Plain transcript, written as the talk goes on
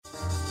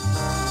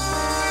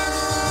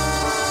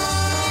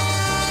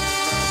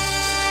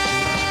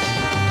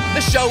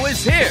The show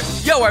is here.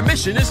 Yo, our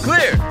mission is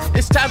clear.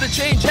 It's time to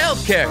change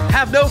healthcare.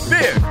 Have no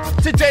fear.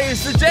 Today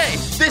is the day.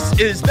 This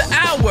is the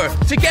hour.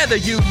 Together,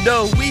 you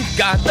know we've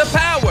got the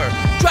power.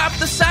 Drop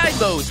the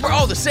silos. We're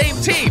all the same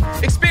team.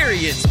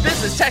 Experience,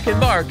 business, tech, and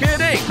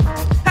marketing.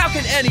 How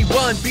can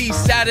anyone be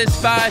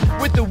satisfied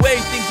with the way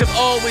things have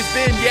always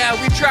been? Yeah,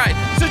 we've tried.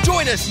 So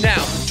join us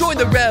now. Join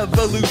the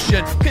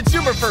revolution.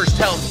 Consumer first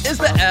health is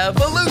the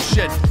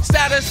evolution.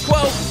 Status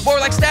quo, more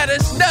like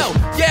status no.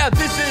 Yeah,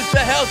 this is the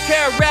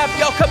healthcare rap.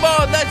 Y'all, come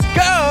on, let's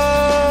go.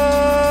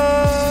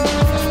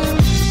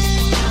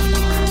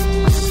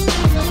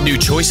 New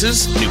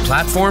choices, new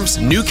platforms,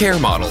 new care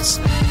models.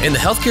 In the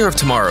healthcare of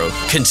tomorrow,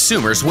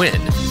 consumers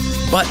win.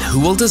 But who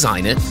will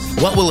design it?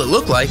 What will it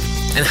look like?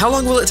 And how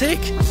long will it take?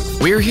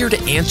 We're here to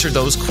answer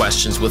those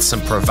questions with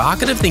some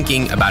provocative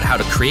thinking about how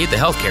to create the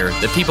healthcare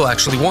that people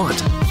actually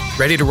want.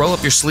 Ready to roll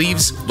up your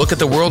sleeves, look at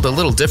the world a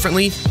little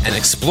differently, and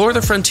explore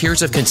the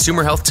frontiers of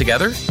consumer health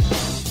together?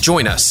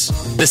 Join us.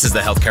 This is the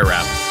Healthcare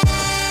Wrap.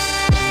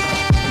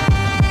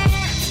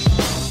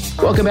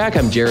 Welcome back.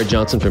 I'm Jared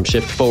Johnson from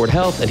Shift Forward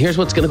Health, and here's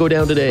what's going to go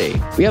down today.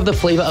 We have the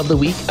flavor of the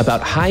week about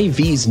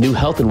Hy-Vee's new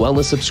health and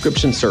wellness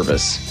subscription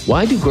service.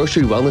 Why do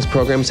grocery wellness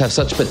programs have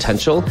such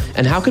potential,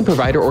 and how can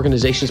provider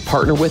organizations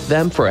partner with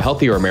them for a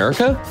healthier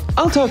America?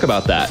 I'll talk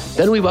about that.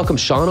 Then we welcome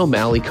Sean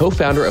O'Malley,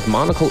 co-founder of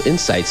Monocle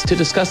Insights, to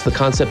discuss the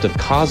concept of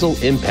causal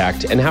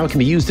impact and how it can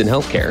be used in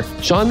healthcare.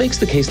 Sean makes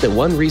the case that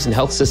one reason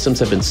health systems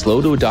have been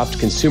slow to adopt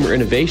consumer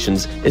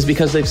innovations is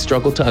because they've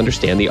struggled to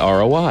understand the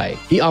ROI.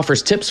 He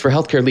offers tips for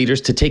healthcare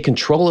leaders to take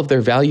control of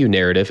their value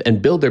narrative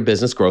and build their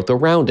business growth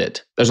around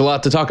it. There's a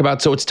lot to talk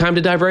about, so it's time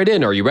to dive right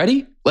in. Are you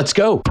ready? Let's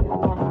go.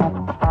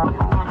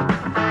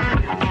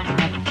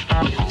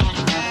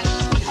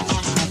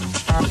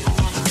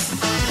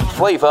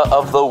 Flavor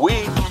of the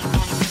week.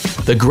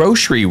 The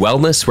grocery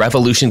wellness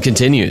revolution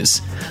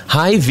continues.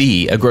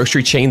 Hy-Vee, a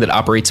grocery chain that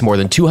operates more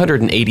than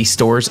 280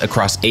 stores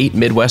across 8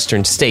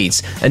 Midwestern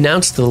states,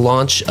 announced the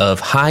launch of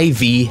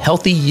Hy-Vee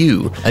Healthy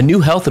You, a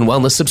new health and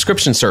wellness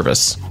subscription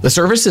service. The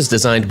service is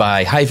designed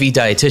by Hy-Vee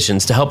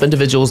dietitians to help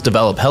individuals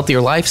develop healthier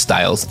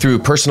lifestyles through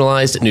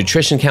personalized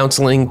nutrition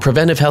counseling,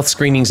 preventive health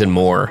screenings, and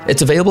more.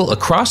 It's available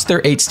across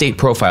their 8-state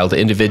profile to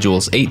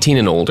individuals 18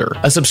 and older.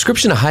 A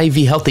subscription to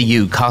Hy-Vee Healthy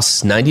You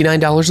costs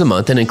 $99 a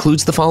month and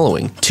includes the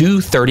following: 2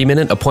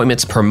 30-minute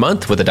appointments per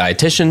month with a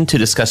dietitian to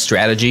discuss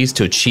strategies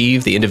to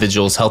achieve the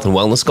individual's health and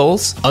wellness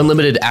goals,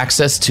 unlimited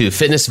access to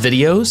fitness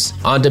videos,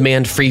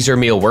 on-demand freezer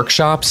meal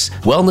workshops,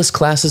 wellness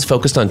classes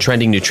focused on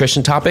trending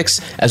nutrition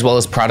topics, as well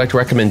as product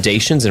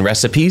recommendations and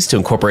recipes to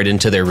incorporate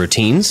into their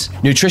routines,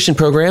 nutrition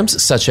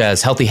programs such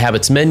as healthy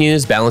habits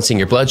menus, balancing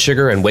your blood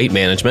sugar and weight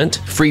management,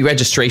 free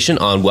registration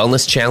on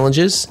wellness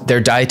challenges,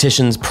 their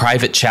dietitian's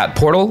private chat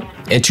portal,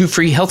 and 2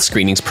 free health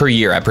screenings per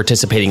year at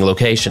participating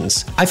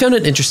locations. I found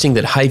it interesting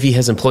that Hy-Vee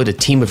has employed a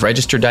team of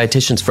registered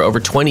dietitians for over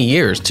 20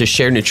 years to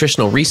share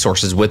nutritional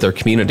resources with their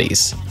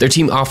communities. Their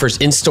team offers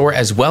in-store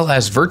as well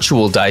as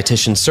virtual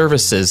dietitian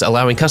services,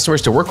 allowing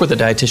customers to work with a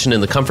dietitian in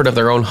the comfort of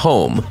their own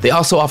home. They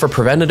also offer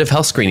preventative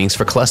health screenings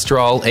for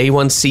cholesterol,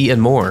 A1C,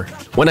 and more.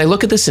 When I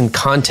look at this in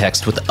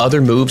context with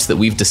other moves that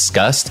we've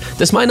discussed,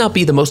 this might not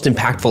be the most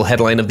impactful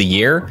headline of the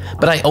year,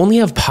 but I only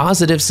have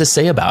positives to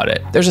say about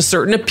it. There's a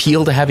certain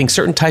appeal to having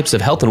certain types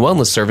of health and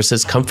wellness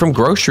services come from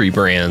grocery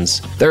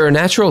brands. There are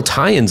natural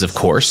tie-ins, of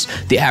course.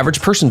 The average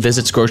person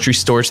visits grocery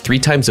stores 3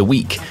 times a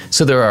week,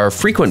 so there are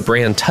frequent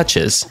brand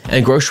touches,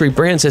 and grocery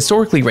brands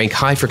historically rank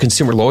high for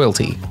consumer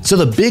loyalty. So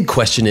the big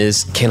question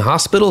is, can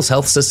hospitals,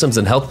 health systems,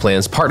 and health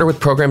plans partner with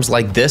programs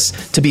like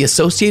this to be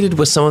associated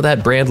with some of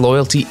that brand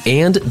loyalty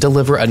and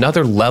deliver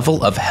another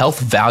level of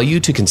health value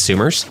to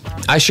consumers?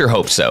 I sure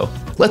hope so.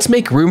 Let's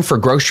make room for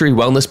grocery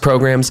wellness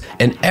programs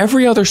and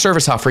every other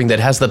service offering that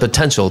has the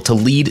potential to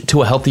lead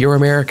to a healthier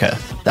America.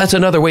 That's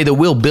another way that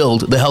we'll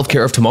build the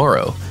healthcare of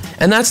tomorrow.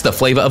 And that's the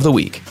flavor of the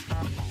week.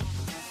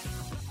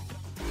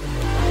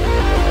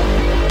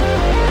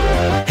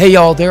 Hey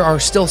y'all, there are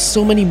still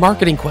so many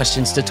marketing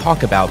questions to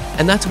talk about,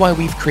 and that's why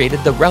we've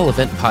created the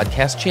Relevant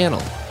podcast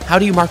channel. How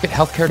do you market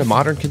healthcare to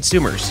modern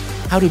consumers?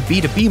 How do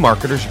B2B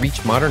marketers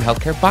reach modern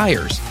healthcare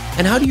buyers?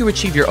 And how do you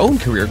achieve your own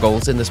career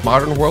goals in this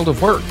modern world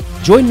of work?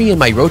 Join me and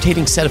my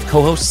rotating set of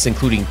co-hosts,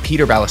 including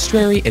Peter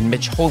Balistreri and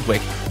Mitch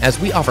Holdwick, as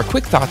we offer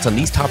quick thoughts on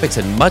these topics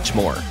and much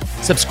more.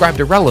 Subscribe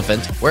to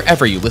Relevant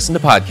wherever you listen to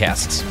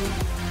podcasts.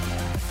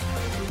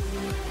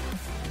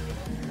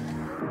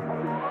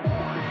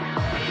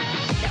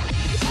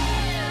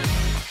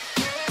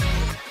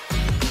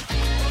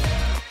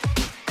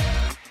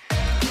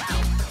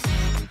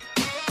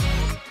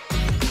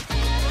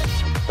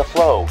 The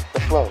flow.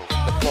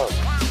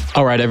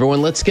 All right,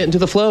 everyone, let's get into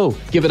the flow.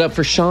 Give it up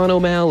for Sean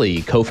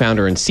O'Malley,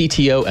 co-founder and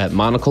CTO at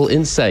Monocle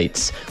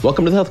Insights.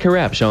 Welcome to the Healthcare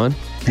Wrap, Sean.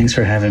 Thanks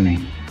for having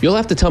me. You'll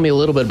have to tell me a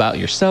little bit about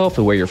yourself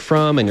and where you're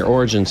from and your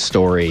origin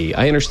story.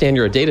 I understand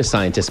you're a data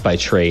scientist by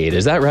trade.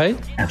 Is that right?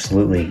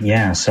 Absolutely.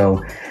 Yeah.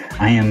 So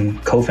I am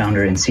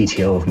co-founder and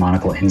CTO of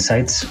Monocle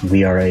Insights.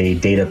 We are a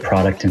data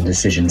product and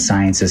decision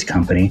sciences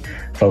company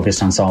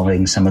focused on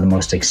solving some of the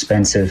most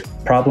expensive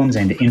problems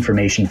and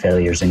information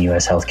failures in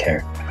U.S.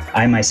 healthcare.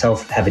 I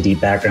myself have a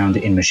deep background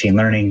in machine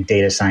learning,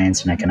 data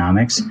science, and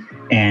economics,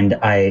 and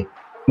I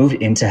moved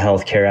into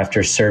healthcare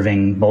after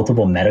serving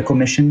multiple medical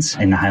missions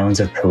in the highlands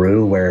of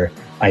Peru, where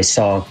I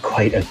saw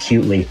quite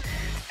acutely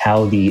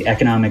how the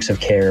economics of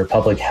care,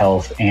 public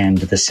health, and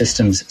the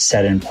systems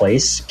set in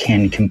place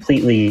can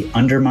completely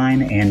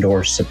undermine and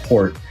or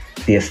support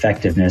the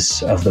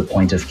effectiveness of the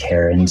point of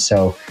care. And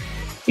so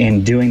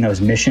in doing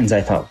those missions,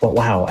 I thought, well,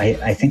 wow,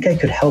 I think I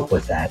could help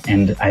with that.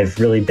 And I've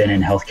really been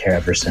in healthcare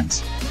ever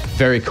since.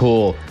 Very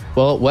cool.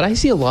 Well, what I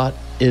see a lot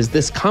is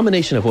this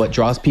combination of what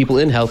draws people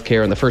in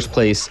healthcare in the first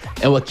place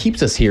and what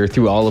keeps us here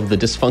through all of the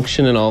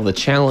dysfunction and all the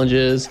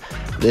challenges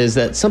is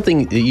that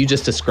something that you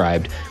just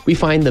described. We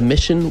find the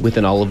mission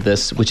within all of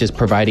this, which is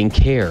providing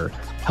care,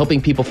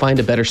 helping people find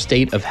a better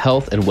state of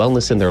health and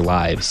wellness in their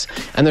lives.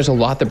 And there's a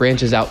lot that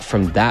branches out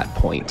from that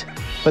point.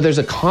 But there's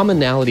a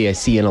commonality I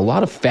see in a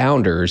lot of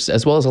founders,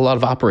 as well as a lot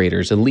of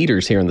operators and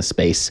leaders here in the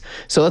space.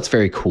 So that's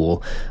very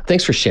cool.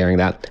 Thanks for sharing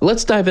that.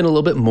 Let's dive in a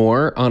little bit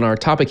more on our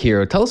topic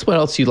here. Tell us what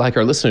else you'd like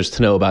our listeners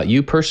to know about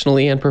you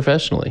personally and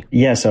professionally.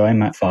 Yeah, so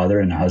I'm a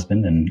father and a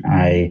husband, and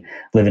I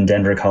live in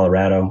Denver,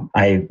 Colorado.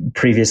 I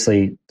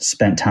previously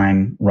spent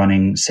time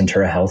running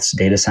Centura Health's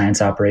data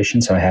science operation,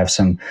 so I have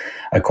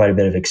quite a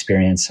bit of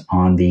experience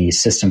on the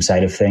system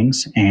side of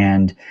things,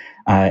 and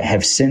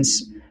have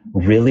since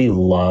really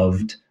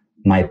loved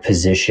my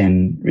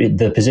position,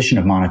 the position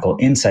of Monocle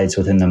Insights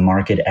within the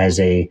market as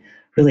a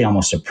really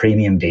almost a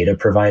premium data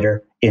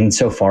provider,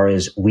 insofar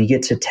as we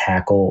get to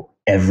tackle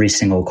every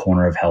single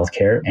corner of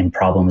healthcare and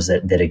problems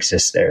that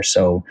exist there.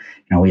 So,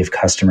 we have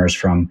customers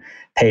from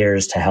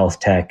payers to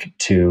health tech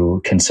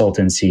to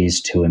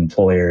consultancies to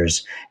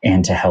employers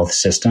and to health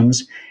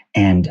systems.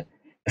 And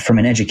from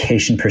an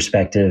education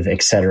perspective,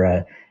 et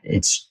cetera,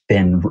 it's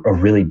been a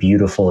really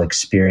beautiful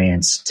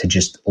experience to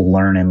just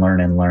learn and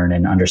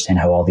understand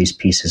how all these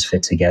pieces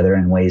fit together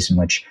in ways in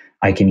which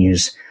I can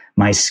use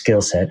my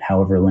skill set,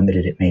 however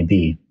limited it may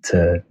be,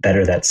 to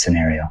better that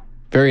scenario.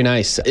 Very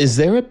nice. Is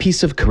there a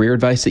piece of career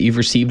advice that you've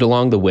received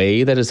along the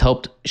way that has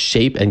helped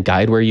shape and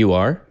guide where you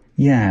are?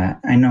 Yeah,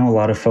 I know a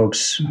lot of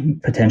folks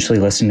potentially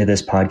listening to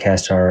this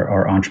podcast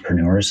are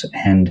entrepreneurs.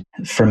 And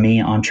for me,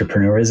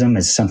 entrepreneurism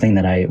is something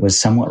that I was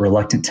somewhat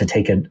reluctant to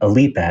take a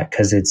leap at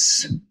because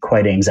it's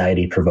quite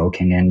anxiety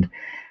provoking. And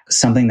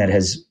something that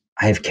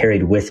I've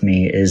carried with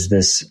me is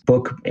this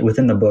book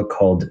within the book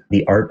called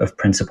The Art of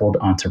Principled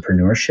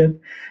Entrepreneurship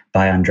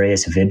by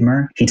Andreas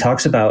Widmer. He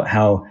talks about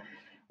how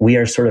we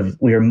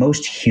are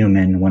most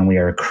human when we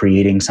are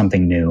creating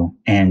something new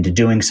and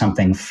doing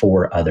something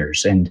for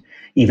others. And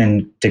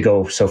even to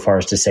go so far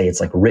as to say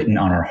it's like written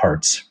on our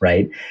hearts,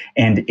 right?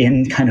 And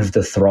in kind of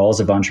the thralls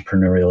of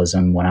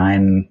entrepreneurialism, when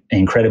I'm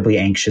incredibly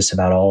anxious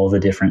about all the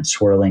different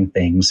swirling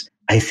things,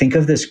 I think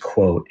of this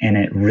quote and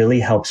it really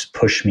helps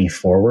push me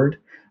forward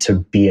to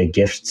be a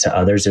gift to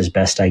others as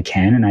best I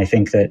can. And I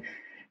think that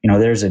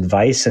there's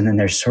advice and then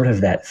there's sort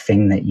of that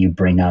thing that you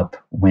bring up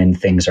when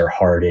things are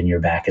hard and your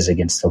back is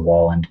against the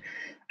wall. And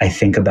I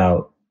think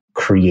about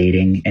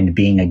creating and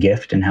being a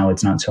gift and how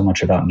it's not so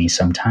much about me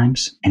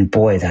sometimes. And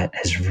boy, that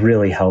has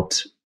really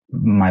helped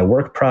my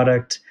work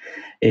product.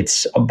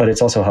 But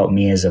it's also helped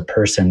me as a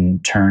person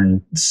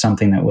turn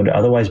something that would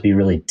otherwise be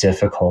really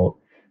difficult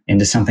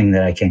into something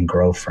that I can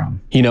grow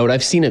from.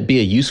 I've seen it be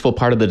a useful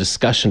part of the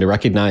discussion to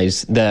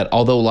recognize that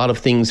although a lot of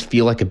things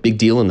feel like a big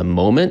deal in the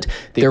moment,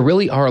 there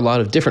really are a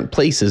lot of different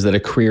places that a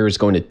career is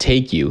going to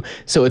take you.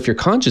 So if you're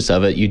conscious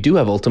of it, you do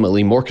have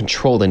ultimately more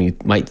control than you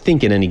might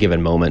think in any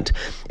given moment.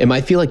 It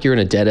might feel like you're in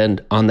a dead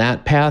end on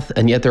that path,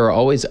 and yet there are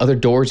always other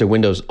doors or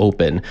windows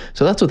open.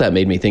 So that's what that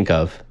made me think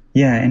of.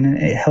 Yeah, and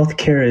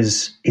healthcare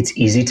it's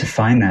easy to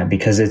find that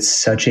because it's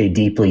such a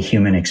deeply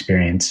human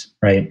experience,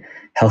 right?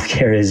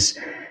 Healthcare is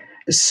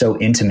so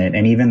intimate.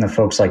 And even the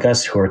folks like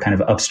us who are kind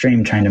of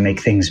upstream trying to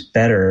make things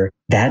better,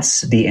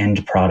 that's the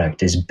end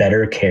product, is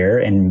better care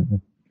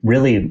and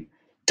really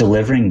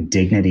delivering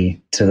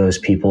dignity to those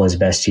people as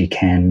best you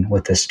can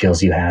with the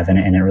skills you have. And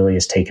it really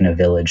has taken a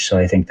village. So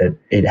I think that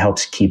it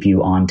helps keep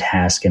you on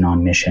task and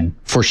on mission.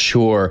 For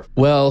sure.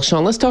 Well,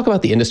 Sean, let's talk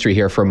about the industry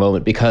here for a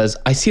moment, because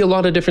I see a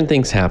lot of different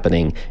things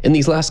happening. In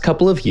these last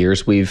couple of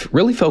years, we've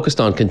really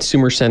focused on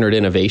consumer-centered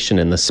innovation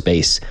in the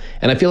space.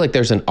 And I feel like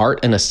there's an art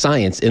and a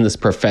science in this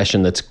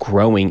profession that's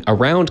growing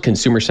around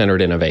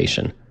consumer-centered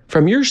innovation.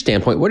 From your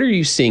standpoint, what are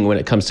you seeing when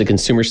it comes to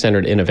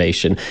consumer-centered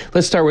innovation?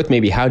 Let's start with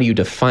maybe how do you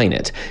define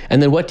it?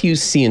 And then what do you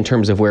see in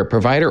terms of where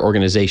provider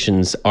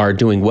organizations are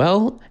doing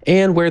well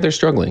and where they're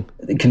struggling?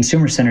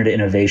 Consumer-centered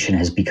innovation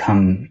has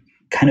become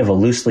kind of a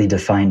loosely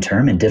defined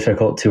term and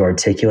difficult to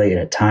articulate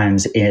at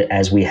times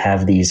as we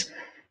have these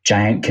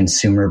giant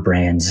consumer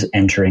brands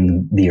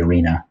entering the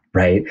arena,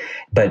 right?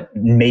 But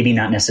maybe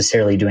not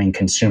necessarily doing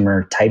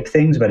consumer type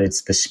things, but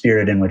it's the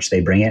spirit in which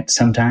they bring it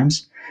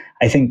sometimes.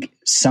 I think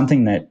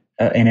something that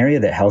an area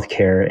that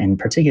healthcare and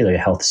particularly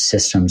health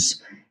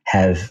systems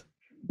have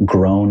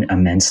grown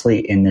immensely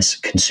in this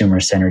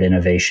consumer-centered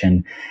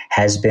innovation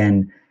has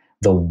been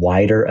the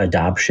wider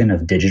adoption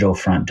of digital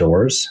front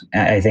doors.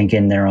 I think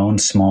in their own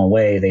small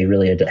way, they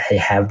really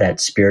have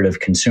that spirit of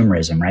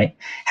consumerism, right?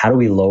 How do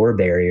we lower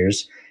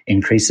barriers,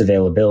 increase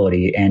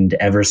availability, and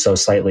ever so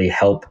slightly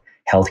help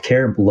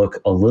healthcare look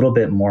a little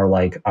bit more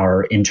like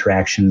our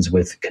interactions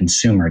with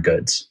consumer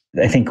goods?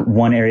 I think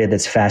one area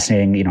that's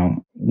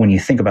fascinating, when you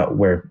think about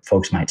where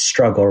folks might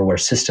struggle or where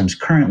systems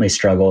currently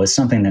struggle, is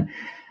something that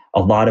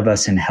a lot of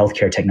us in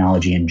healthcare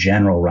technology in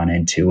general run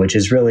into, which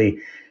is really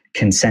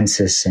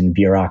consensus and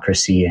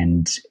bureaucracy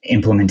and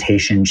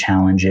implementation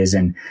challenges.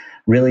 And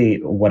really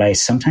what I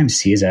sometimes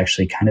see is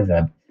actually kind of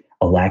a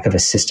lack of a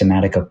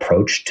systematic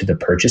approach to the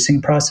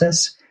purchasing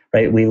process,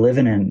 right? We live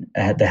in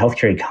the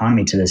healthcare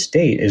economy to this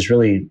date is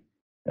really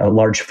a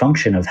large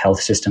function of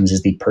health systems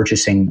is the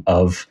purchasing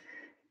of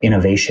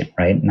innovation,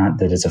 right? Not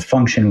that it's a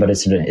function, but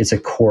it's a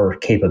core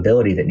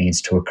capability that needs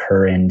to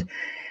occur. And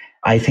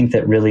I think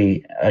that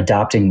really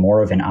adopting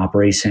more of an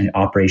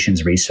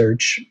operations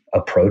research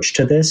approach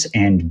to this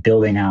and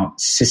building out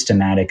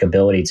systematic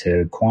ability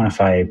to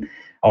quantify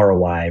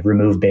ROI,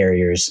 remove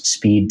barriers,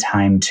 speed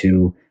time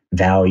to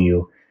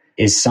value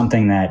is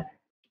something that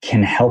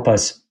can help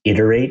us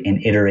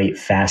iterate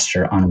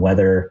faster on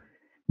whether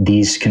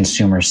these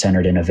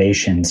consumer-centered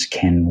innovations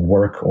can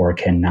work or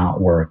cannot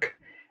work,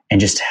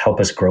 and just help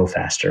us grow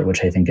faster,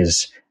 which I think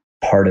is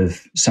part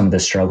of some of the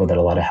struggle that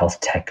a lot of health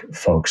tech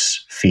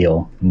folks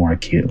feel more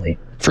acutely.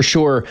 For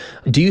sure.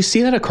 Do you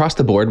see that across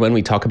the board when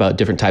we talk about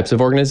different types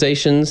of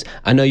organizations?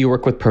 I know you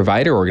work with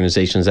provider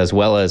organizations as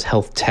well as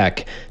health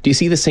tech. Do you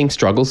see the same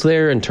struggles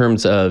there in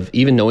terms of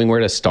even knowing where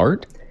to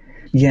start?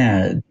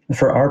 Yeah.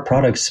 For our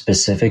products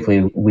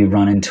specifically, we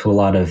run into a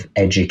lot of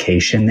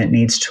education that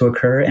needs to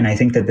occur. And I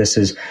think that this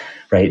is,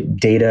 right,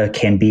 data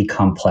can be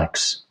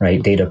complex,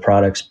 right? Data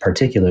products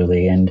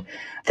particularly. And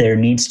there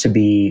needs to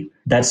be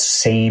that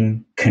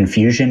same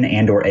confusion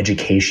and or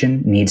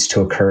education needs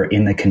to occur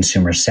in the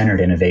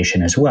consumer-centered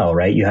innovation as well,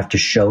 right? You have to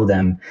show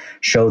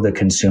the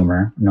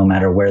consumer, no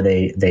matter where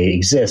they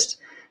exist,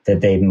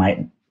 that they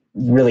might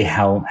really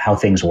how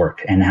things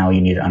work and how you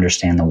need to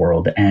understand the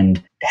world.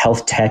 And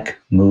health tech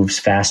moves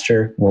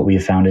faster. What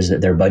we've found is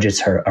that their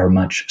budgets are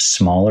much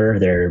smaller.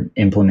 Their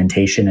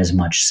implementation is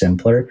much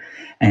simpler.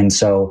 And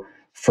so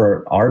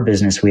for our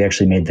business, we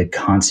actually made the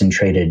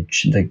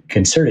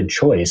concerted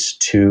choice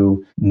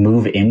to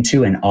move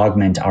into and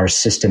augment our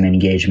system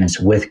engagements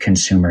with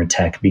consumer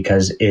tech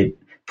because it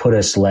put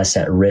us less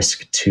at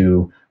risk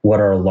to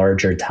what are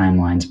larger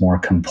timelines, more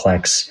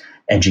complex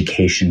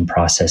education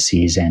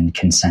processes and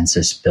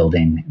consensus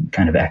building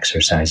kind of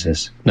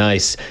exercises.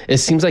 Nice. It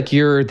seems like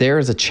you're there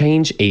as a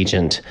change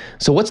agent.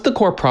 So what's the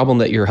core problem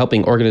that you're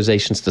helping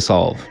organizations to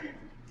solve?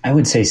 I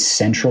would say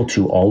central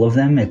to all of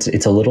them,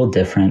 it's a little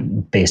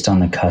different based on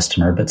the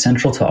customer, but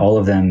central to all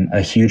of them, a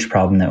huge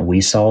problem that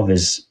we solve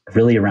is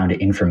really around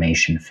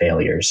information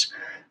failures.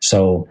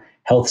 So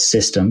health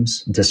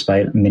systems,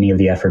 despite many of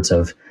the efforts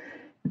of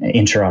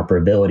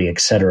interoperability,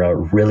 et cetera,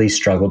 really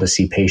struggle to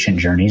see patient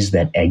journeys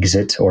that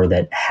exit or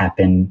that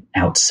happen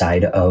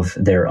outside of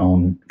their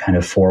own kind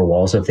of four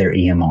walls of their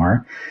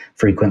EMR.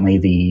 Frequently,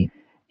 the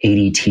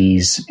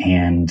ADTs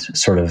and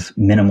sort of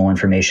minimal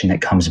information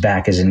that comes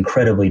back is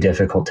incredibly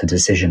difficult to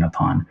decision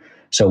upon.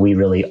 So we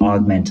really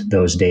augment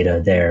those data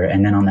there.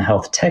 And then on the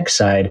health tech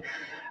side,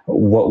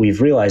 what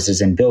we've realized is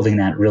in building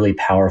that really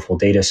powerful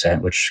data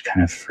set, which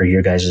kind of for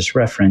your guys'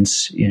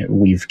 reference,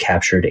 we've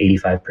captured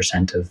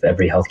 85% of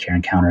every healthcare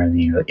encounter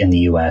in the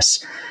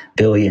US,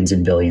 billions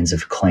and billions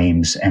of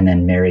claims, and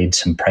then married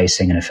some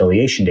pricing and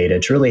affiliation data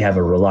to really have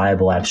a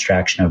reliable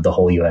abstraction of the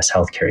whole US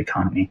healthcare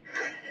economy.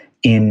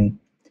 In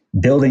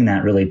building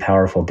that really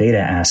powerful data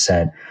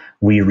asset,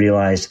 we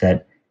realized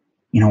that,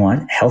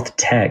 health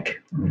tech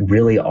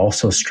really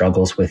also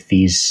struggles with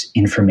these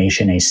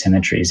information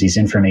asymmetries, these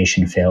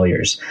information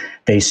failures.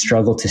 They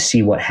struggle to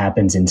see what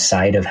happens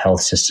inside of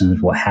health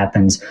systems, what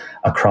happens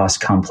across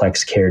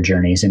complex care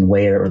journeys, and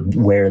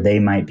where they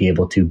might be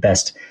able to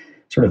best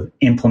sort of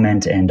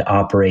implement and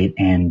operate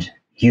and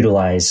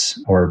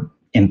utilize or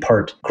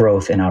impart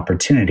growth and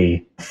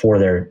opportunity for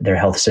their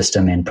health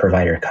system and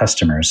provider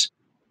customers.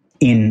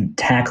 In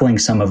tackling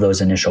some of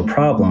those initial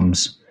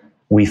problems,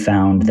 we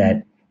found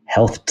that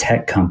health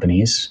tech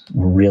companies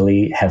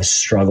really have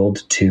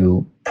struggled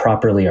to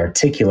properly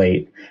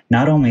articulate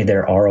not only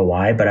their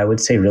ROI, but I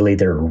would say really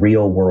their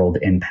real world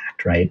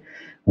impact, right?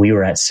 We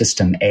were at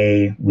system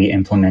A, we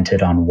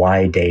implemented on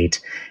Y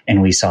date,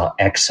 and we saw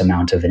X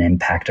amount of an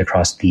impact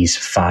across these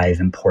 5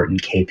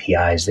 important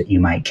KPIs that you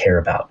might care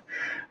about.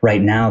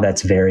 Right now,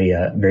 that's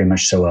very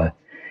much so a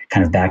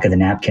kind of back of the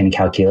napkin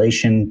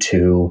calculation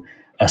to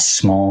a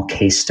small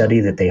case study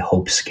that they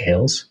hope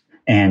scales.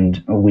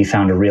 And we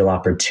found a real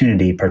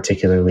opportunity,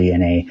 particularly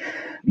in a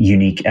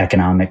unique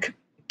economic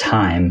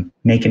time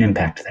make an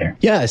impact there.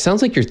 Yeah, it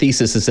sounds like your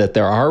thesis is that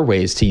there are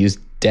ways to use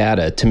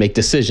data to make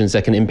decisions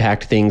that can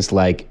impact things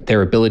like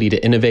their ability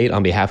to innovate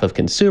on behalf of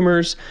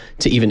consumers,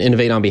 to even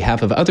innovate on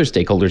behalf of other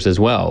stakeholders as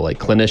well, like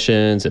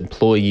clinicians,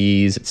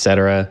 employees, et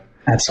cetera.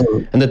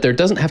 Absolutely. And that there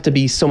doesn't have to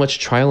be so much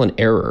trial and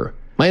error.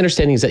 My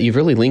understanding is that you've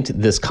really linked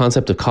this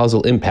concept of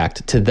causal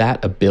impact to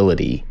that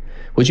ability.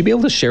 Would you be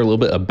able to share a little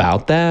bit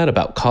about that,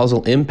 about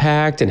causal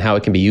impact and how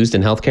it can be used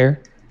in healthcare?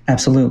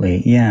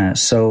 Absolutely. Yeah.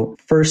 So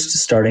first,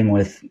 starting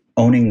with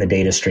owning the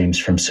data streams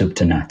from soup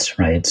to nuts,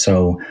 right?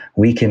 So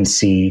we can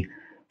see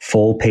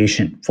full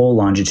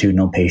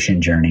longitudinal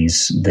patient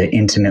journeys, the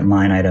intimate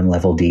line item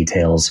level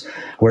details,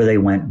 where they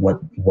went,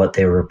 what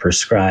they were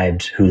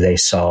prescribed, who they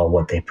saw,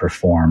 what they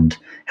performed,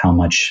 how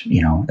much,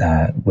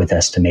 with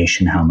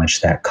estimation, how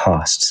much that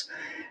costs.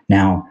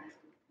 Now,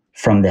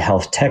 from the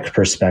health tech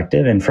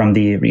perspective and from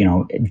the,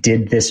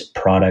 did this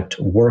product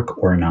work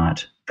or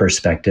not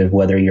perspective,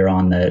 whether you're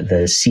on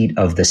the seat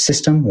of the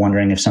system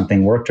wondering if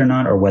something worked or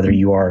not, or whether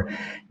you are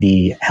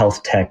the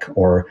health tech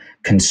or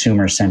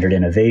consumer-centered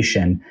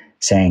innovation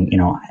saying,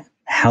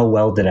 how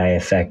well did I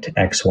affect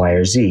X, Y,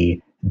 or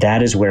Z?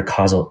 That is where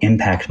causal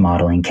impact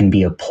modeling can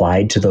be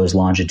applied to those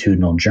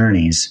longitudinal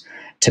journeys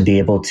to be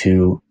able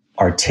to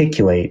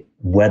articulate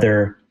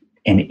whether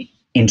an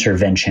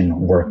intervention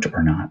worked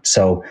or not.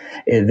 So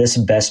this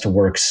best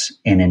works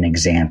in an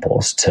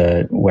examples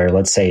to where,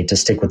 let's say, to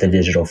stick with the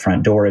digital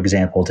front door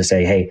example, to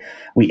say, hey,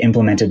 we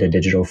implemented a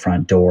digital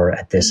front door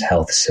at this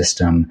health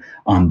system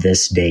on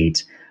this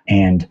date.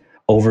 And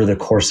over the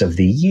course of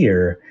the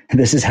year,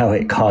 this is how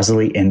it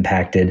causally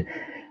impacted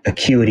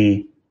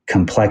acuity,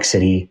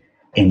 complexity,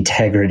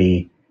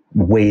 integrity,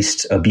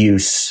 waste,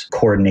 abuse,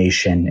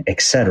 coordination,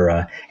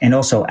 etc., and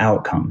also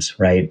outcomes,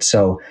 right?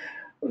 So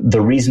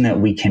the reason that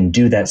we can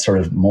do that sort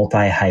of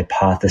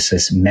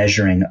multi-hypothesis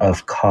measuring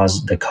of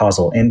the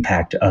causal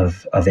impact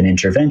of an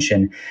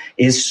intervention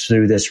is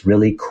through this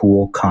really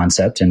cool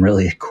concept and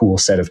really cool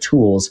set of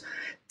tools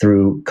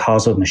through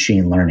causal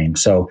machine learning.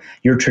 So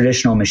your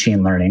traditional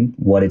machine learning,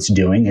 what it's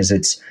doing is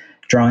it's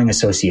drawing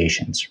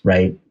associations,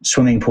 right?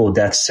 Swimming pool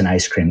deaths and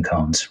ice cream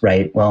cones,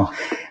 right? Well,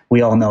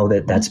 we all know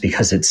that that's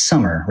because it's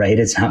summer, right?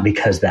 It's not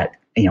because that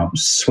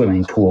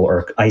swimming pool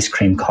or ice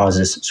cream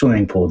causes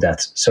swimming pool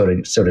deaths, so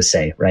to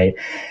say, right?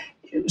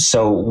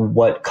 So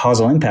what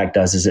causal impact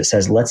does is it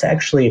says, let's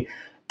actually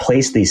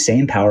place these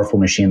same powerful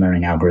machine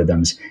learning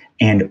algorithms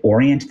and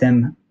orient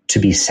them to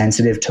be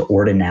sensitive to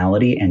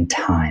ordinality and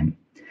time.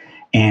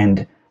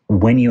 And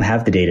when you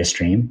have the data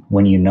stream,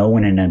 when you know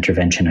when an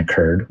intervention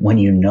occurred, when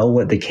you know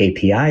what the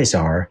KPIs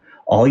are,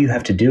 all you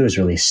have to do is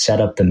really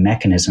set up the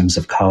mechanisms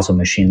of causal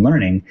machine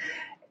learning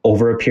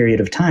over a period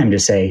of time to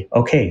say,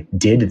 okay,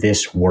 did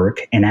this work?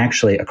 And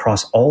actually,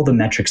 across all the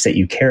metrics that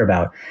you care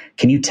about,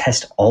 can you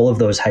test all of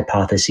those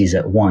hypotheses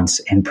at once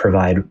and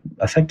provide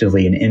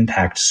effectively an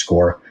impact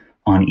score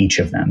on each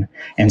of them?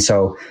 And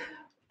so,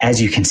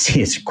 as you can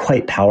see, it's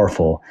quite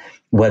powerful,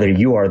 whether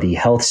you are the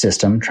health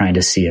system trying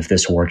to see if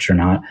this works or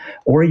not,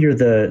 or you're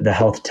the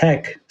health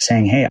tech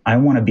saying, hey, I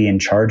want to be in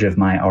charge of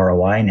my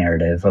ROI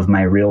narrative, of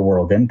my real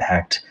world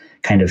impact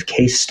kind of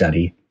case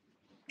study,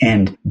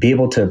 and be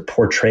able to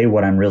portray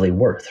what I'm really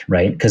worth,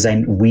 right? Because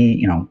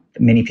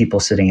many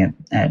people sitting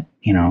at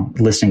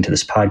listening to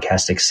this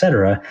podcast, et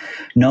cetera,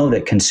 know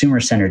that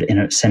consumer-centered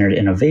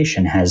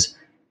innovation has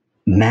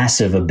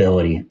massive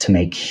ability to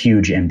make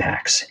huge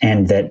impacts,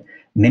 and that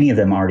many of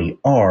them already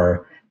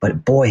are,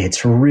 but boy,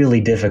 it's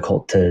really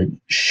difficult to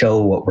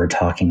show what we're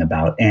talking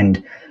about.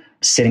 And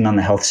sitting on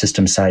the health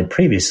system side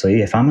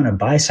previously, if I'm going to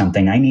buy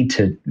something, I need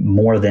to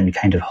more than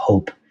kind of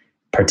hope,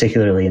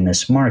 particularly in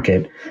this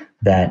market,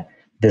 that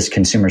this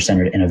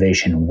consumer-centered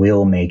innovation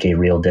will make a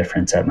real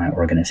difference at my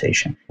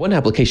organization. One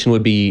application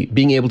would be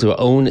being able to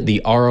own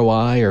the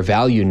ROI or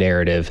value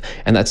narrative,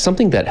 and that's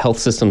something that health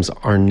systems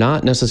are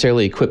not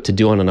necessarily equipped to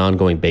do on an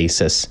ongoing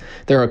basis.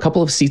 There are a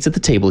couple of seats at the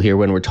table here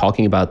when we're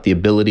talking about the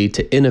ability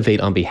to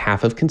innovate on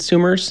behalf of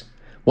consumers.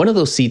 One of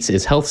those seats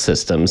is health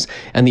systems,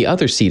 and the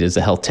other seat is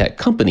the health tech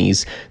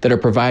companies that are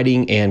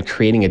providing and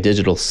creating a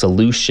digital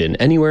solution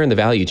anywhere in the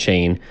value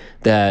chain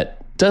that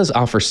does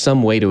offer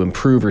some way to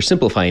improve or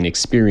simplify an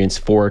experience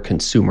for a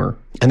consumer.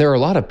 And there are a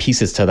lot of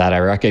pieces to that, I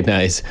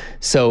recognize.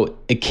 So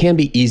it can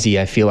be easy,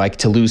 I feel like,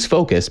 to lose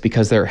focus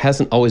because there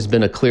hasn't always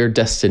been a clear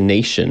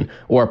destination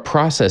or a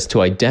process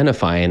to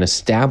identify and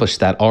establish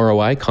that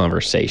ROI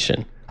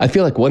conversation. I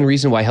feel like one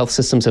reason why health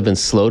systems have been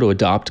slow to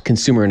adopt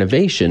consumer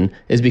innovation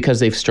is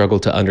because they've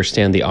struggled to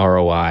understand the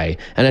ROI.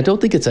 And I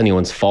don't think it's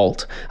anyone's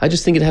fault. I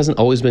just think it hasn't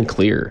always been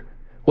clear.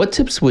 What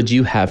tips would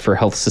you have for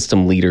health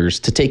system leaders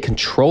to take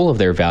control of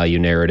their value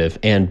narrative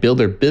and build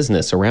their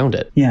business around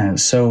it? Yeah,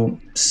 so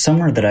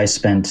somewhere that I've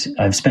spent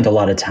a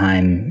lot of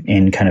time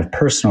in kind of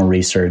personal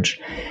research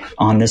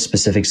on this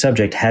specific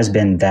subject has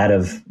been that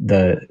of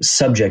the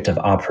subject of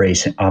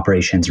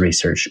operations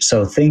research.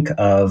 So think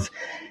of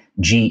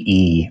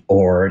GE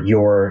or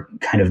your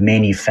kind of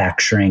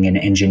manufacturing and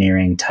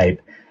engineering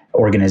type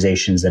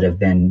organizations that have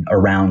been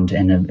around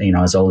and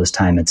as old as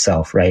time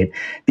itself, right?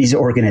 These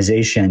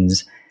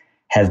organizations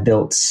have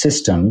built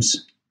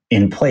systems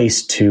in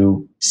place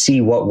to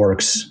see what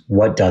works,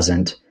 what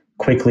doesn't,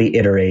 quickly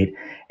iterate,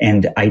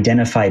 and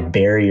identify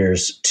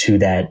barriers to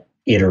that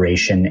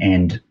iteration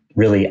and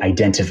really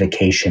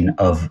identification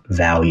of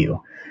value.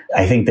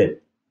 I think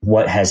that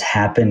what has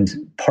happened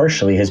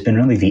partially has been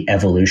really the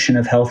evolution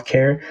of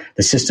healthcare.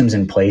 The systems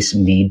in place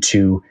need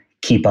to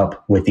keep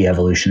up with the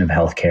evolution of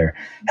healthcare.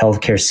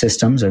 Healthcare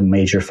systems, a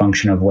major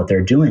function of what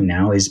they're doing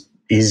now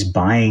is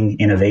buying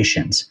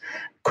innovations,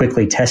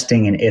 quickly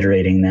testing and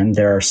iterating them.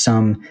 There are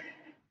some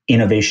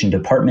innovation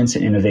departments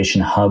and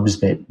innovation hubs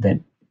that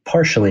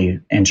partially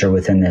enter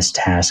within this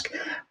task.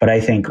 But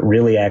I think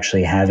really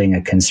actually having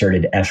a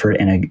concerted effort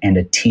and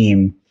a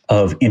team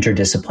of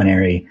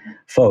interdisciplinary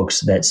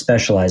folks that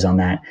specialize on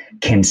that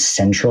can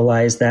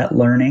centralize that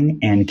learning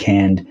and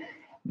can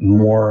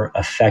more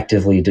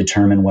effectively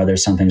determine whether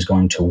something's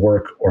going to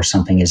work or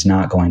something is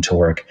not going to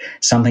work.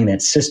 Something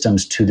that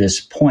systems to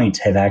this point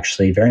have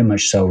actually very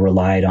much so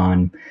relied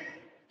on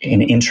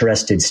an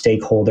interested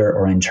stakeholder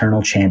or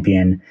internal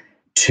champion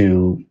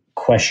to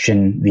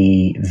question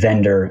the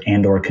vendor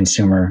and or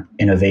consumer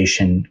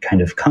innovation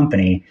kind of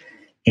company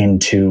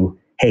into,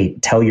 hey,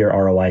 tell your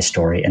ROI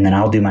story, and then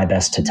I'll do my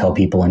best to tell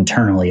people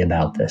internally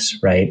about this,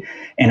 right?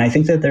 And I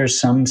think that there's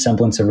some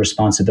semblance of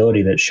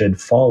responsibility that should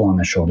fall on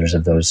the shoulders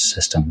of those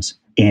systems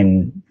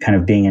in kind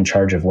of being in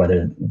charge of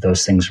whether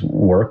those things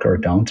work or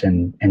don't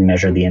and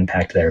measure the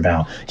impact they're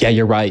about. Yeah,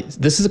 you're right.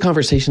 This is a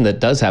conversation that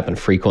does happen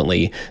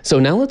frequently. So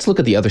now let's look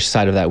at the other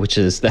side of that, which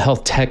is the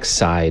health tech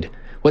side.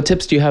 What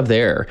tips do you have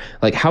there?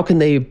 Like, how can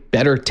they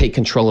better take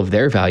control of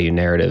their value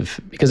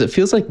narrative? Because it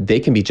feels like they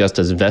can be just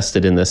as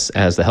vested in this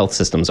as the health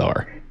systems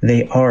are.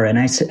 They are. And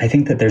I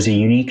think that there's a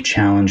unique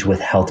challenge with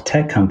health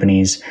tech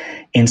companies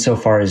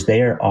insofar as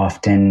they are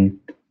often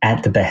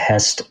at the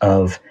behest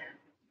of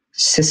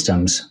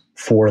systems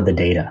for the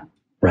data,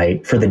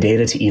 right? For the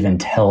data to even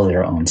tell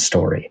their own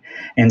story.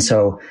 And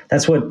so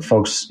that's what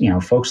folks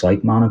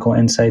like Monocle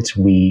Insights,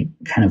 we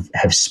kind of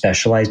have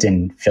specialized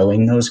in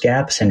filling those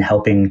gaps and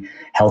helping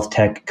health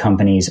tech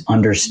companies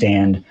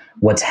understand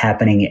what's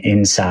happening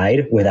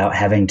inside without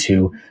having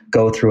to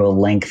go through a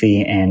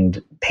lengthy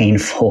and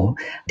painful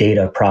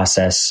data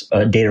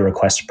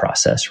request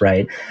process,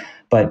 right?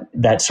 But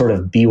that sort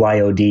of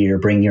BYOD, or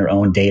bring your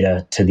own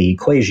data to the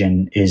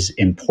equation, is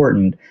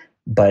important,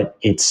 but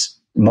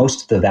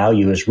most of the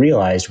value is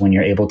realized when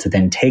you're able to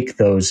then take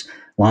those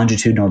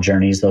longitudinal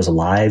journeys, those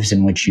lives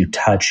in which you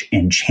touch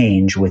and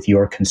change with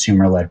your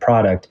consumer-led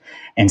product,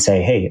 and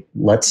say, hey,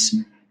 let's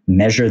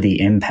measure the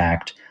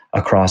impact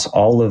across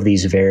all of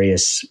these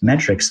various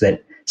metrics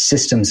that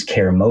systems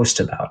care most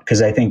about.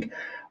 Because I think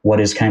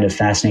what is kind of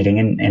fascinating,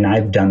 and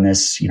I've done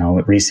this,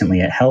 recently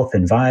at Health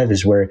and Vive,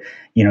 is where,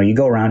 you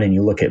go around and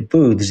you look at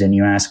booths and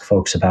you ask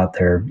folks about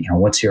their,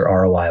 what's your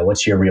ROI?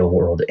 What's your real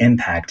world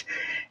impact?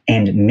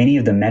 And many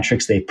of the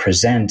metrics they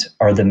present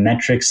are the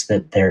metrics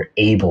that they're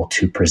able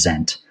to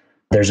present.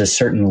 There's a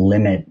certain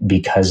limit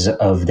because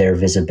of their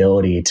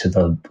visibility to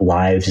the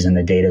lives and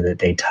the data that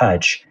they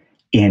touch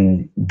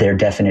in their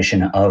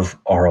definition of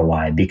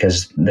ROI,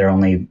 because they're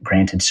only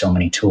granted so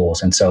many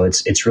tools. And so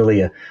it's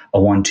really a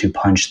 1-2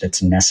 punch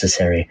that's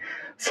necessary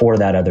for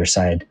that other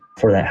side,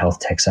 for that health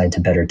tech side, to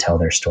better tell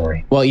their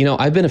story. Well,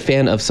 I've been a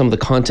fan of some of the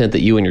content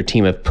that you and your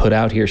team have put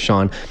out here,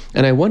 Sean,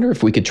 and I wonder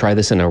if we could try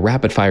this in a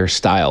rapid fire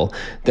style.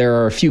 There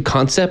are a few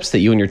concepts that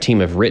you and your team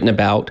have written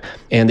about,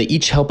 and they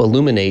each help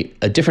illuminate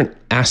a different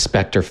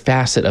aspect or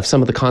facet of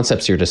some of the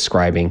concepts you're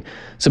describing.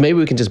 So maybe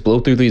we can just blow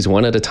through these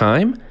one at a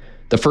time.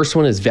 The first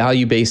one is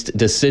value-based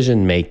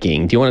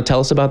decision-making. Do you want to tell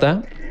us about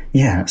that?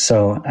 Yeah,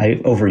 so I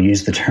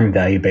overused the term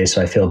value-based,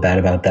 so I feel bad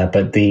about that.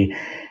 But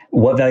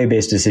what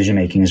value-based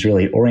decision-making is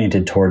really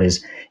oriented toward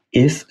is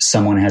if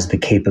someone has the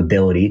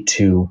capability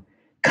to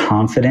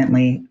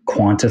confidently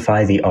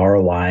quantify the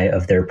ROI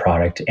of their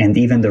product and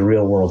even the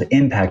real-world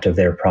impact of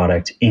their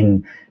product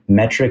in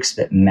metrics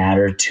that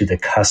matter to the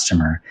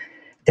customer,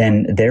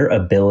 then their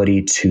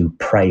ability to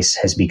price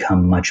has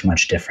become much,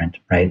 much different,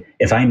 right?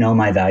 If I know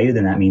my value,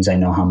 then that means I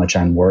know how much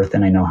I'm worth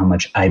and I know how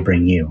much I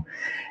bring you.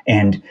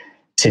 And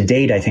to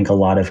date, I think a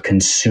lot of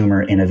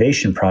consumer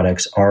innovation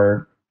products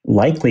are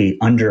likely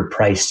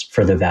underpriced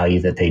for the value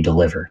that they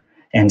deliver.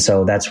 And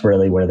so that's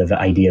really where the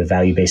idea of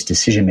value-based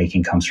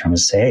decision-making comes from,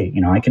 is say,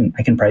 hey, I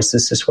can price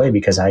this way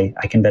because I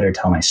can better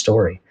tell my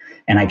story.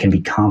 And I can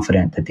be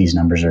confident that these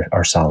numbers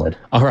are solid.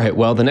 All right.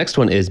 Well, the next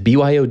one is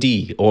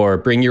BYOD, or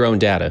bring your own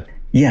data.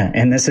 Yeah.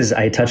 And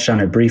I touched on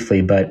it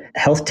briefly, but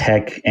health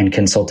tech and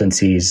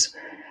consultancies,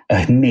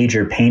 a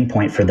major pain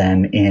point for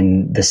them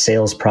in the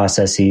sales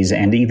processes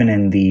and even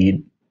in the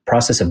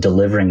process of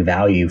delivering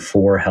value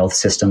for health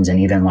systems and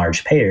even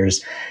large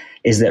payers,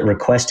 is that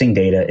requesting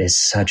data is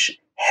such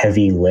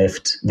heavy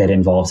lift that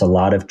involves a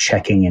lot of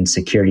checking and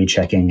security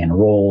checking and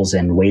roles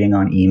and waiting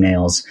on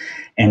emails.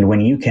 And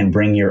when you can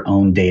bring your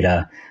own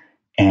data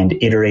and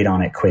iterate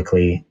on it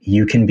quickly,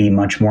 you can be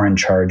much more in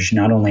charge,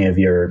 not only of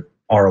your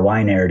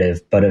ROI narrative,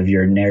 but of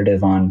your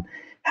narrative on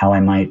how I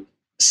might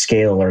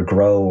scale or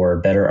grow or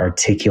better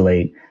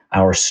articulate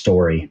our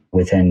story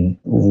within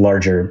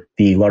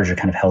the larger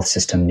kind of health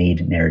system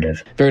need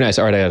narrative. Very nice.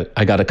 All right,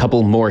 I got a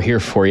couple more here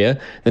for you.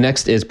 The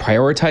next is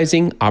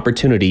prioritizing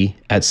opportunity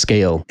at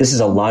scale. This is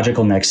a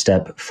logical next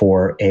step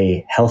for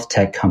a health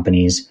tech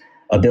company's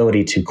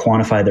ability to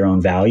quantify their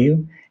own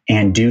value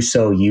and do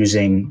so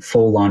using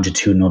full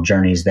longitudinal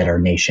journeys that are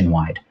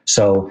nationwide.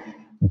 So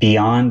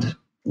beyond,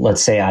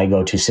 let's say I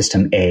go to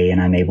system A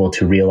and I'm able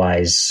to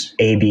realize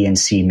A, B, and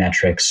C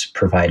metrics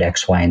provide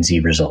X, Y, and Z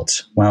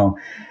results. Well,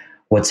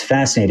 what's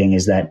fascinating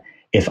is that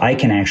if I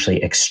can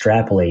actually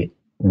extrapolate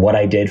what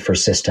I did for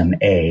system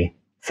A,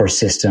 for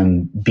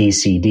system B,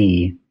 C,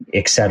 D,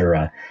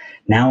 etc.,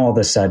 now all of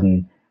a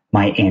sudden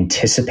my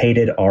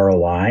anticipated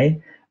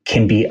ROI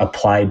can be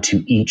applied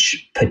to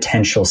each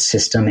potential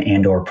system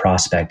and or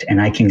prospect. And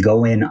I can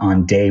go in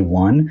on day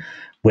one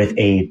with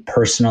a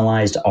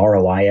personalized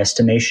ROI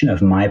estimation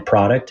of my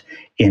product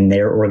in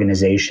their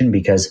organization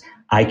because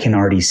I can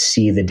already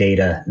see the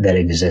data that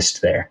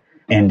exists there.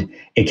 And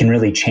it can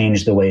really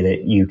change the way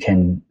that you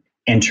can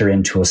enter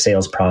into a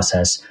sales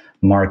process,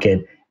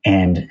 market,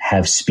 and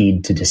have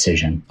speed to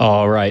decision.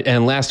 All right.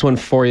 And last one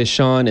for you,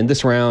 Sean, in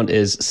this round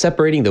is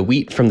separating the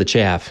wheat from the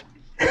chaff.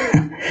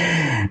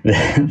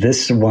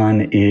 This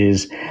one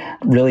is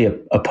really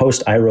a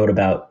post I wrote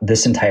about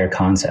this entire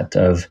concept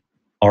of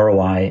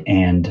ROI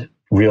and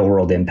real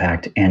world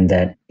impact. And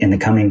that in the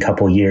coming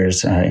couple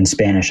years, in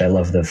Spanish, I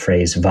love the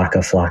phrase vaca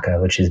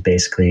flaca, which is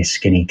basically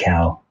skinny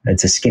cow.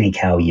 It's a skinny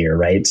cow year,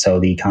 right? So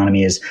the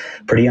economy is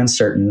pretty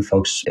uncertain.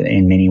 Folks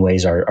in many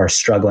ways are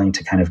struggling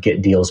to kind of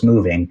get deals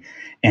moving.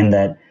 And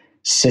that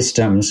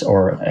systems,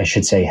 or I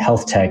should say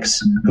health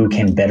techs who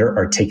can better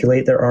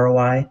articulate their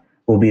ROI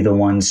will be the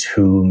ones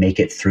who make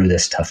it through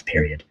this tough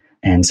period.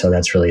 And so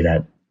that's really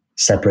that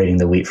separating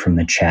the wheat from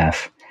the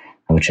chaff,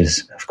 which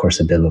is, of course,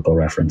 a biblical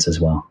reference as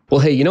well. Well,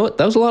 hey, you know what?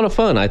 That was a lot of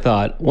fun, I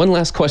thought. One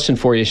last question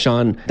for you,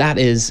 Sean.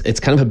 It's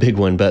kind of a big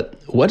one, but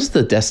what is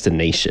the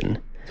destination?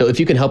 So if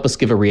you can help us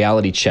give a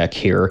reality check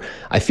here,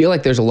 I feel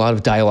like there's a lot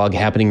of dialogue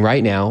happening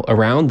right now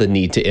around the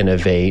need to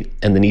innovate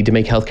and the need to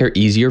make healthcare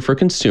easier for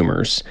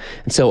consumers.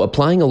 And so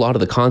applying a lot of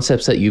the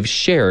concepts that you've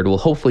shared will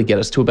hopefully get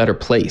us to a better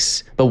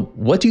place. But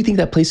what do you think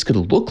that place could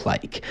look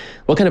like?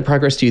 What kind of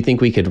progress do you think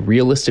we could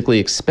realistically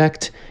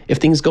expect if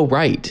things go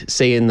right,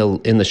 say in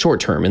the short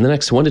term, in the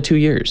next 1 to 2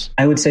 years?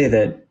 I would say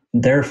that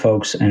there are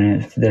folks,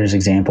 and if there's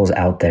examples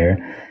out there,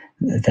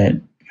 that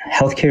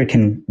healthcare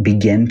can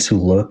begin to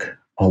look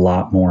a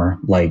lot more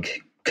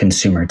like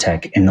consumer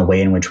tech in the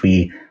way in which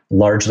we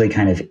largely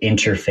kind of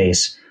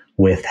interface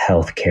with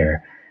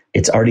healthcare.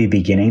 It's already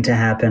beginning to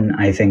happen.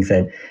 I think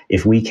that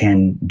if we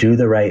can do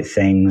the right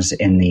things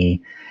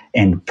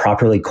and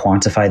properly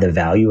quantify the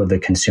value of the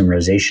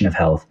consumerization of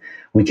health,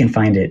 we can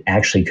find it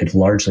actually could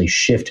largely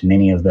shift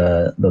many of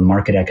the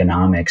market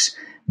economics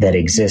that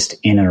exist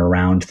in and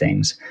around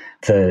things.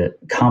 The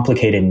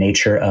complicated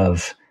nature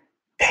of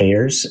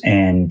payers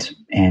and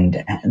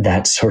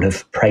that sort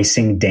of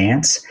pricing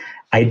dance,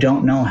 I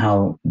don't know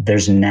how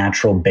there's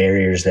natural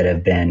barriers that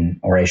have been,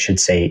 or I should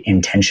say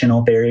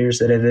intentional barriers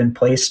that have been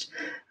placed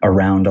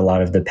around a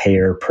lot of the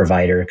payer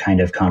provider kind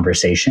of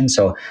conversation.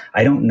 So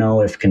I don't know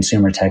if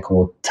consumer tech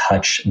will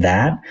touch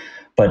that,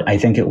 but I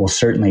think it will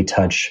certainly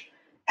touch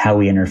how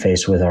we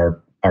interface with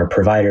our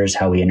providers,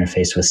 how we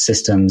interface with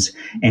systems,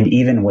 and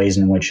even ways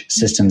in which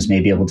systems may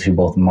be able to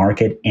both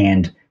market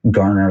and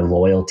garner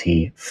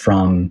loyalty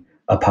from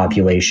a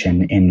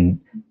population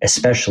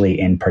especially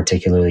in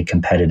particularly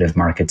competitive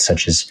markets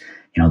such as,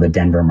 the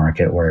Denver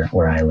market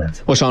where I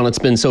live. Well, Sean, it's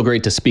been so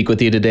great to speak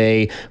with you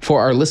today. For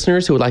our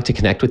listeners who would like to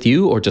connect with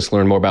you or just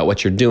learn more about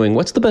what you're doing,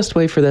 what's the best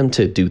way for them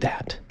to do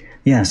that?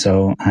 Yeah,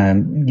 so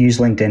use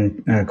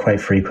LinkedIn quite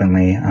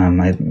frequently.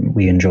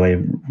 We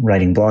enjoy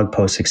writing blog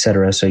posts,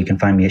 etc. So you can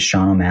find me as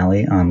Sean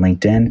O'Malley on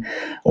LinkedIn,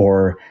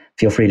 or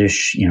feel free to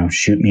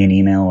shoot me an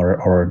email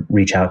or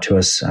reach out to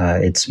us.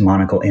 It's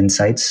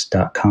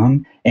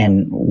monocleinsights.com.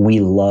 And we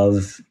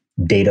love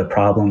data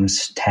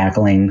problems,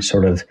 tackling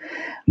sort of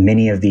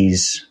many of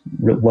these,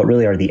 what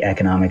really are the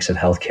economics of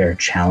healthcare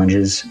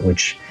challenges,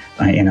 which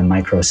in a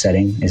micro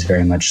setting is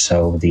very much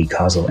so the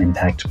causal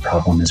impact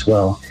problem as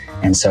well.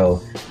 And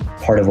so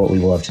part of what we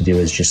love to do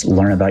is just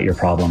learn about your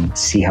problem,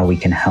 see how we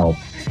can help,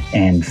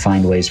 and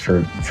find ways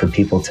for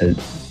people to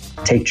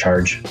take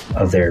charge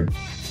of their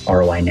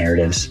ROI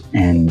narratives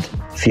and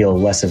feel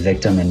less a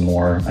victim and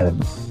more a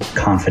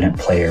confident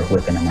player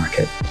within a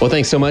market. Well,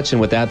 thanks so much.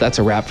 And with that, that's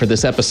a wrap for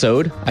this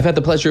episode. I've had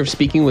the pleasure of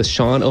speaking with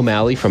Sean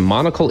O'Malley from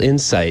Monocle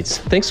Insights.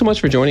 Thanks so much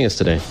for joining us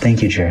today.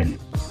 Thank you, Jared.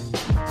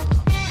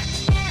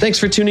 Thanks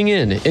for tuning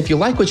in. If you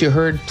like what you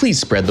heard, please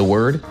spread the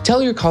word.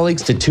 Tell your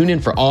colleagues to tune in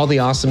for all the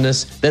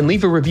awesomeness, then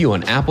leave a review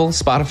on Apple,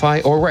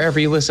 Spotify, or wherever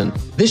you listen.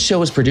 This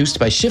show is produced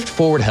by Shift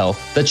Forward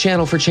Health, the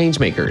channel for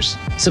changemakers.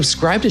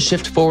 Subscribe to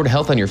Shift Forward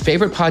Health on your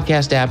favorite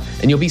podcast app,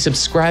 and you'll be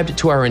subscribed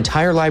to our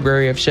entire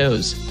library of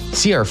shows.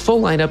 See our full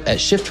lineup at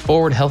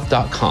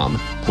shiftforwardhealth.com.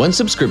 One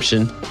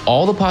subscription,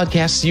 all the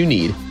podcasts you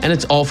need, and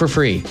it's all for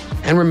free.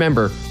 And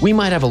remember, we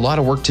might have a lot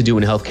of work to do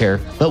in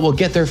healthcare, but we'll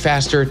get there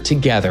faster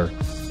together.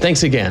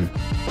 Thanks again.